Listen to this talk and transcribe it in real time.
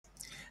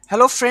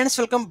Hello friends,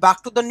 welcome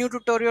back to the new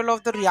tutorial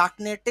of the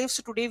React Native.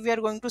 So today we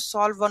are going to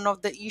solve one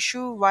of the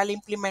issue while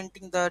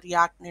implementing the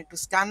React Native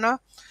scanner.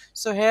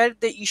 So here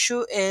the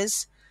issue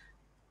is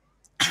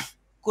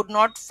could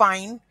not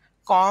find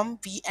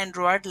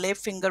com.wei.android.lib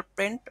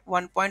fingerprint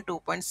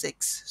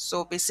 1.2.6.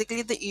 So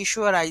basically the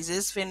issue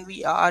arises when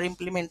we are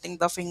implementing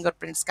the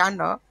fingerprint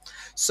scanner.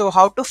 So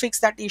how to fix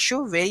that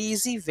issue? Very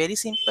easy, very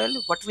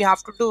simple. What we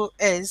have to do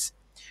is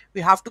we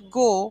have to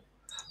go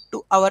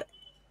to our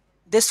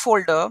this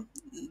folder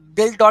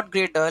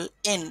build.gradle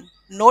in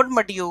node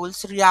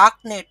modules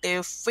react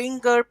native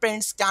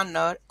fingerprint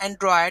scanner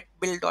android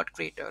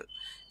build.gradle,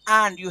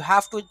 and you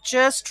have to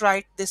just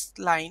write this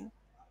line,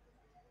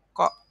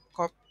 co-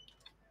 co-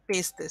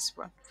 paste this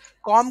one,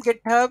 com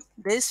github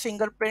this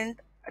fingerprint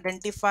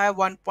identify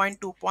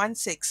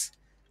 1.2.6,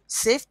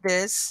 save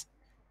this.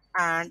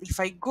 And if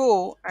I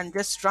go and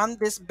just run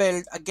this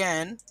build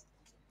again,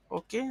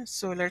 okay,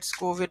 so let's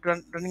go with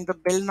running the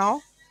build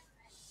now,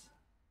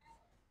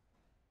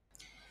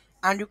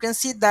 and you can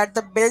see that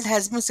the build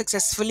has been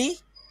successfully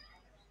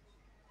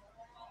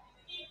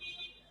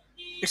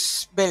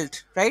it's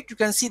built, right? You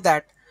can see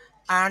that,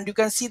 and you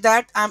can see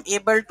that I'm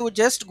able to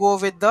just go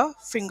with the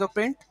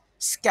fingerprint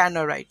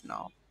scanner right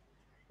now.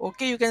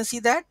 Okay, you can see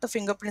that the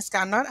fingerprint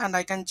scanner, and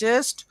I can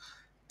just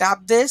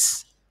tap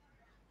this,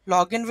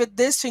 log in with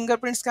this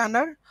fingerprint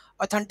scanner,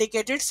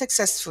 authenticated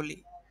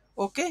successfully.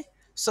 Okay,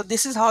 so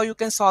this is how you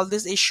can solve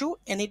this issue.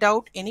 Any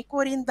doubt, any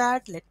query in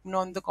that, let me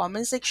know in the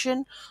comment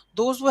section.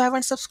 Those who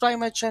haven't subscribed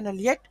my channel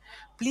yet,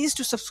 please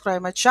do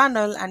subscribe my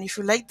channel, and if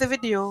you like the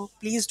video,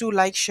 please do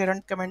like, share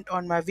and comment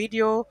on my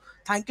video.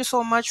 Thank you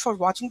so much for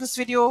watching this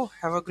video.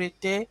 Have a great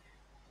day.